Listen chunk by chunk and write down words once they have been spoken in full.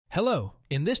Hello,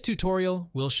 in this tutorial,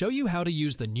 we'll show you how to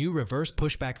use the new reverse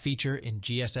pushback feature in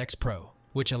GSX Pro,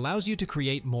 which allows you to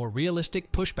create more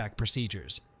realistic pushback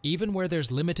procedures, even where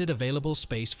there's limited available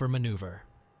space for maneuver.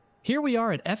 Here we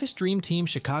are at FS Dream Team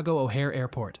Chicago O'Hare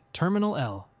Airport, Terminal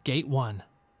L, Gate 1.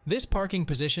 This parking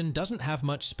position doesn't have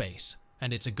much space,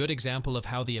 and it's a good example of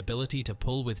how the ability to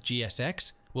pull with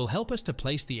GSX will help us to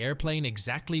place the airplane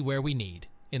exactly where we need,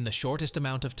 in the shortest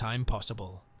amount of time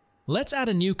possible. Let's add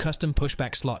a new custom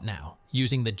pushback slot now,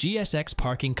 using the GSX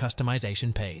parking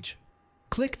customization page.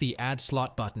 Click the Add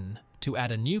Slot button to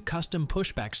add a new custom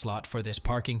pushback slot for this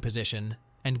parking position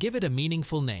and give it a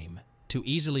meaningful name to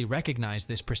easily recognize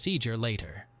this procedure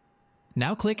later.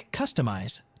 Now click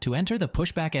Customize to enter the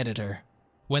Pushback Editor.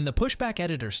 When the Pushback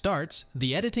Editor starts,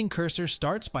 the editing cursor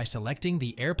starts by selecting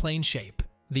the airplane shape.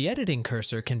 The editing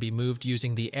cursor can be moved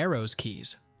using the arrows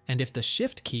keys, and if the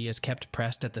Shift key is kept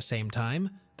pressed at the same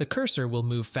time, the cursor will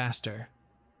move faster.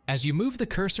 As you move the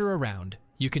cursor around,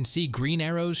 you can see green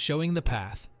arrows showing the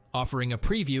path, offering a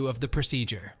preview of the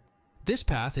procedure. This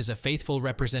path is a faithful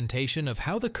representation of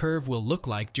how the curve will look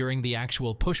like during the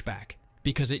actual pushback,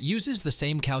 because it uses the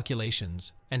same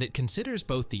calculations, and it considers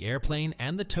both the airplane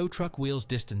and the tow truck wheel's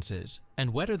distances,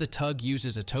 and whether the tug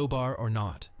uses a tow bar or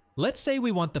not. Let's say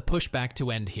we want the pushback to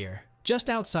end here, just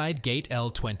outside Gate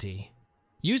L20.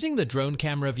 Using the drone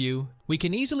camera view, we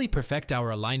can easily perfect our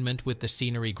alignment with the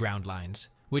scenery ground lines,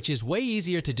 which is way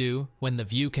easier to do when the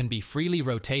view can be freely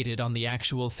rotated on the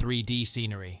actual 3D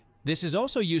scenery. This is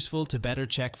also useful to better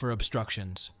check for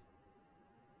obstructions.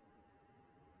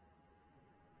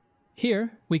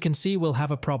 Here, we can see we'll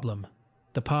have a problem.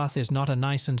 The path is not a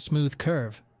nice and smooth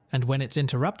curve, and when it's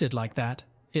interrupted like that,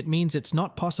 it means it's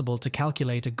not possible to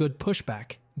calculate a good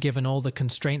pushback, given all the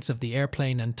constraints of the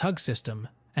airplane and tug system,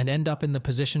 and end up in the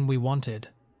position we wanted.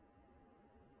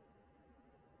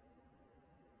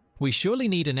 We surely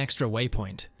need an extra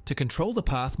waypoint to control the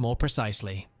path more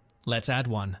precisely. Let's add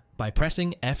one by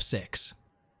pressing F6.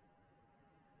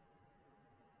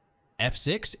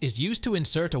 F6 is used to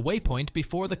insert a waypoint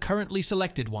before the currently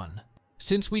selected one.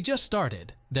 Since we just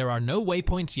started, there are no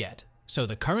waypoints yet, so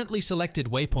the currently selected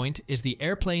waypoint is the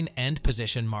airplane end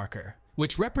position marker,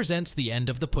 which represents the end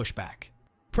of the pushback.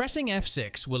 Pressing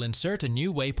F6 will insert a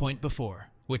new waypoint before,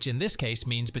 which in this case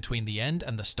means between the end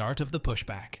and the start of the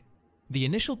pushback. The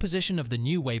initial position of the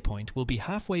new waypoint will be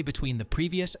halfway between the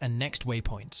previous and next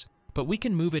waypoints, but we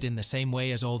can move it in the same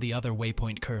way as all the other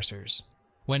waypoint cursors.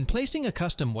 When placing a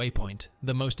custom waypoint,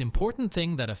 the most important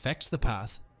thing that affects the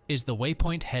path is the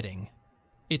waypoint heading.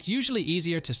 It's usually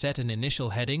easier to set an initial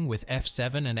heading with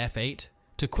F7 and F8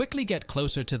 to quickly get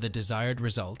closer to the desired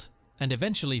result, and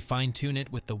eventually fine-tune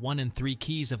it with the 1 and 3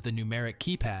 keys of the numeric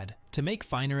keypad to make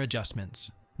finer adjustments.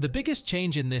 The biggest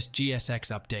change in this GSX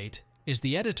update is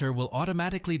the editor will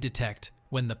automatically detect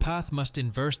when the path must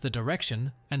inverse the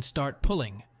direction and start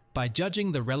pulling by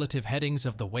judging the relative headings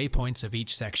of the waypoints of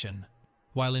each section.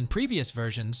 While in previous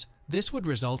versions, this would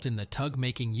result in the tug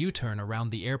making U-turn around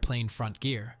the airplane front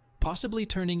gear, possibly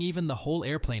turning even the whole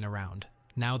airplane around.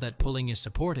 Now that pulling is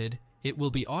supported, it will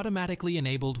be automatically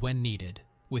enabled when needed,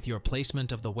 with your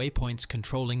placement of the waypoints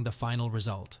controlling the final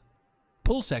result.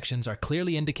 Pull sections are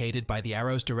clearly indicated by the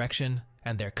arrow's direction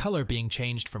and their color being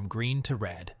changed from green to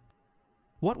red.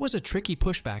 What was a tricky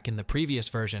pushback in the previous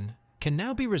version can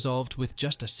now be resolved with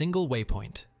just a single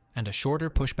waypoint and a shorter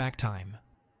pushback time.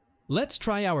 Let's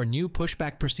try our new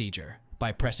pushback procedure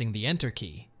by pressing the Enter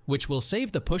key, which will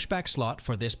save the pushback slot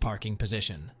for this parking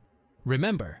position.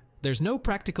 Remember, there's no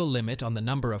practical limit on the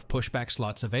number of pushback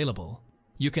slots available.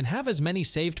 You can have as many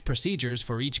saved procedures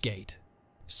for each gate.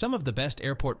 Some of the best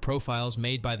airport profiles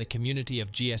made by the community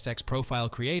of GSX profile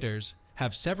creators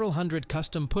have several hundred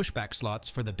custom pushback slots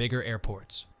for the bigger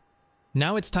airports.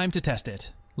 Now it's time to test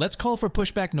it. Let's call for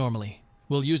pushback normally.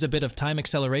 We'll use a bit of time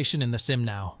acceleration in the sim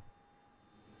now.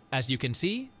 As you can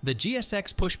see, the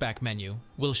GSX pushback menu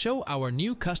will show our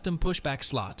new custom pushback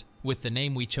slot with the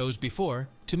name we chose before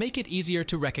to make it easier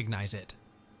to recognize it.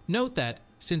 Note that,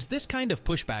 since this kind of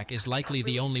pushback is likely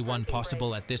the only one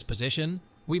possible at this position,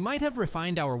 we might have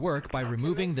refined our work by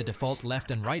removing the default left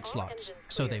and right slots,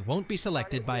 so they won't be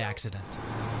selected by accident.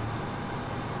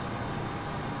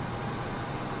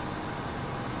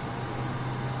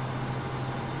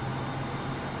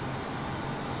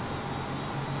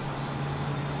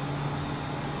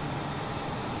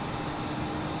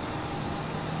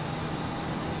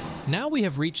 Now we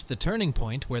have reached the turning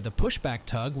point where the pushback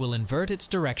tug will invert its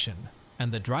direction,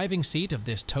 and the driving seat of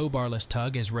this tow barless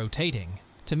tug is rotating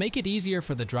to make it easier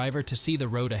for the driver to see the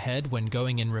road ahead when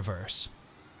going in reverse.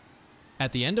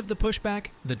 At the end of the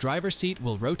pushback, the driver's seat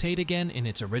will rotate again in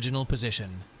its original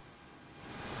position.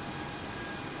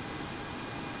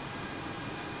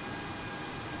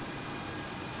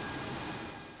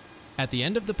 At the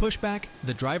end of the pushback,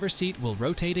 the driver's seat will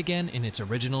rotate again in its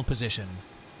original position.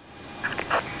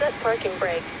 Set parking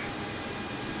brake.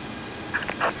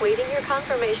 Waiting your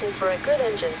confirmation for a good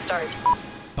engine start.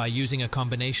 By using a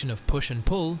combination of push and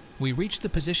pull, we reached the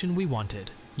position we wanted,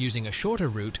 using a shorter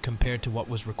route compared to what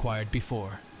was required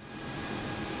before.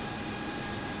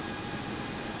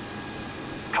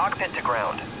 Cockpit to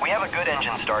ground. We have a good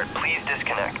engine start. Please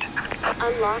disconnect.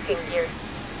 Unlocking gear.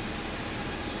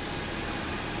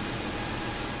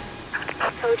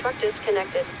 Tow truck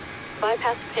disconnected.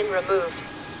 Bypass pin removed.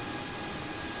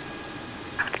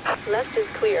 Left is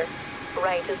clear.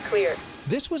 Right is clear.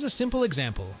 This was a simple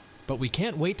example, but we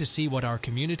can't wait to see what our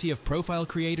community of profile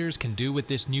creators can do with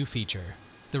this new feature.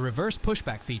 The reverse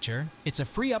pushback feature, it's a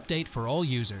free update for all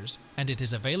users, and it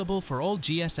is available for all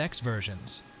GSX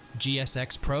versions.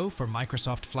 GSX Pro for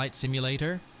Microsoft Flight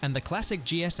Simulator, and the classic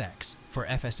GSX for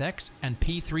FSX and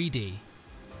P3D.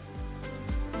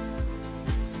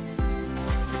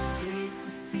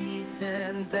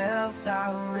 Bells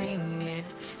are ringing,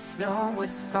 snow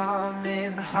is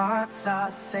falling, hearts are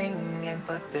singing.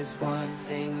 But there's one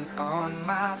thing on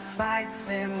my flights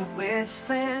and wish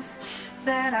list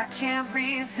that I can't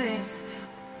resist.